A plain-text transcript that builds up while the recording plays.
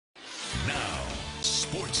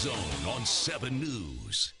Sports Zone on 7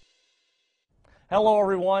 News. Hello,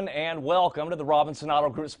 everyone, and welcome to the Robinson Auto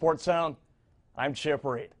Group Sports Zone. I'm Chippy.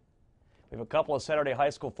 We have a couple of Saturday high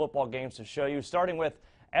school football games to show you, starting with,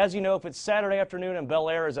 as you know, if it's Saturday afternoon and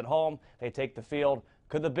Bellaire is at home, they take the field.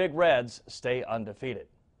 Could the Big Reds stay undefeated?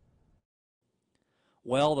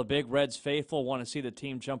 Well, the Big Reds faithful want to see the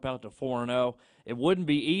team jump out to 4-0. It wouldn't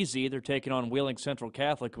be easy. They're taking on Wheeling Central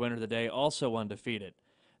Catholic, winner of the day, also undefeated.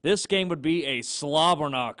 This game would be a slobber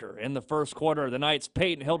knocker. In the first quarter of the Knights,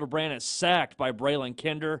 Peyton Hildebrand is sacked by Braylon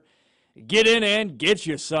Kinder. Get in and get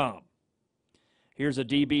you some. Here's a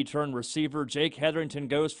DB turned receiver. Jake Hetherington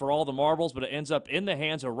goes for all the marbles, but it ends up in the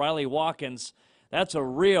hands of Riley Watkins. That's a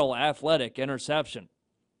real athletic interception.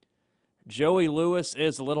 Joey Lewis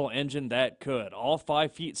is a little engine that could. All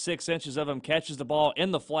 5 feet 6 inches of him catches the ball in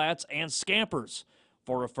the flats and scampers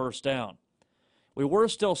for a first down. We were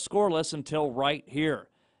still scoreless until right here.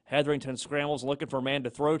 Hetherington scrambles looking for a man to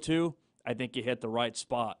throw to. I think he hit the right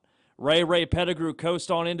spot. Ray Pettigrew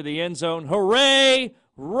coast on into the end zone. Hooray!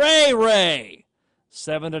 Ray!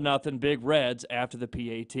 7-0 Big Reds after the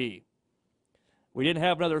PAT. We didn't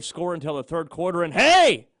have another score until the third quarter, and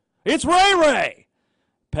hey! It's Ray!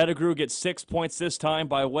 Pettigrew gets 6 points this time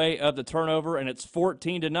by way of the turnover, and it's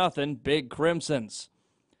 14-0 Big Crimsons.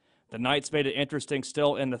 The Knights made it interesting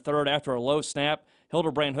still in the third after a low snap.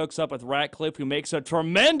 Hildebrand hooks up with Ratcliffe, who makes a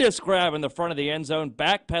tremendous grab in the front of the end zone,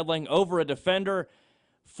 backpedaling over a defender.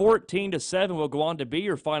 14-7 will go on to be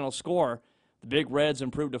your final score. The Big Reds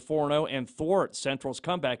improved to 4-0 and thwart Central's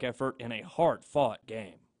comeback effort in a hard-fought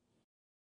game.